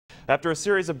After a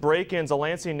series of break-ins, a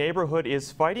Lansing neighborhood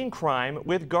is fighting crime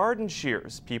with garden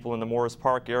shears. People in the Morris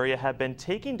Park area have been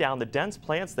taking down the dense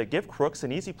plants that give crooks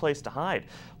an easy place to hide.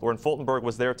 Lauren Fultonberg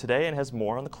was there today and has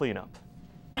more on the cleanup.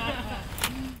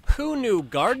 Who knew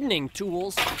gardening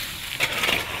tools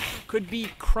could be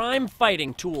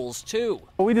crime-fighting tools, too?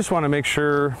 We just want to make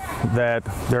sure that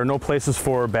there are no places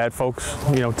for bad folks,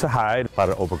 to hide. A lot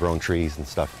of overgrown trees and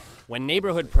stuff. When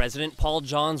neighborhood president Paul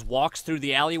Johns walks through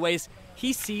the alleyways,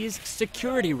 he sees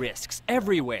security risks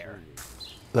everywhere.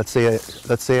 Let's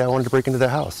say I wanted to break into their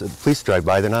house. The police drive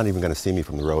by, they're not even going to see me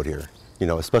from the road here,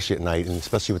 especially at night and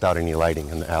especially without any lighting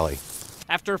in the alley.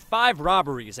 After 5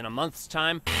 robberies in a month's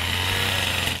time,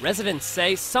 residents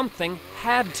say something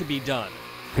had to be done.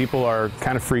 People are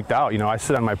kind of freaked out. I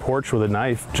sit on my porch with a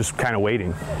knife, just kind of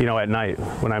waiting, at night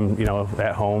when I'm,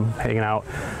 at home, hanging out.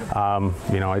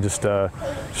 I just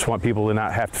want people to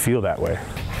not have to feel that way.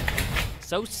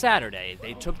 So Saturday,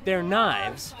 they took their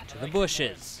knives to the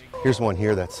bushes. Here's one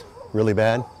here that's really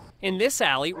bad. In this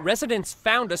alley, residents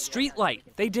found a streetlight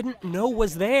they didn't know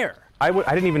was there. I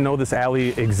didn't even know this alley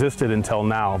existed until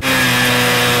now.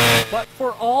 But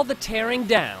for all the tearing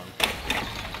down,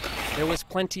 there was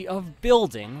plenty of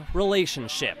building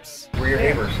relationships. We're your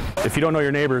neighbors. If you don't know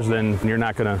your neighbors, then you're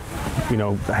not going to,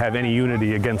 have any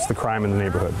unity against the crime in the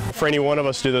neighborhood. For any one of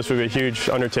us to do this would be a huge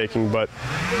undertaking, but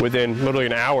within literally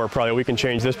an hour, probably, we can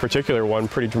change this particular one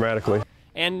pretty dramatically.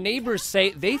 And neighbors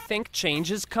say they think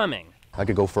change is coming. I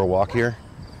could go for a walk here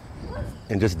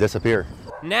and just disappear.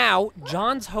 Now,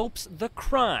 Johns hopes the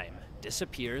crime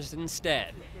disappears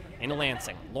instead. In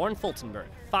Lansing, Lauren Fultonberg,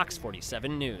 Fox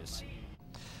 47 News.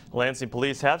 Lansing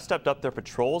police have stepped up their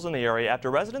patrols in the area after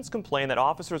residents complained that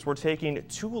officers were taking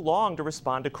too long to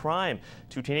respond to crime.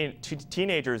 Two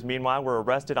teenagers, meanwhile, were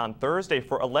arrested on Thursday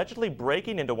for allegedly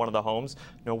breaking into one of the homes.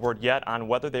 No word yet on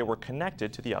whether they were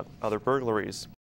connected to the other burglaries.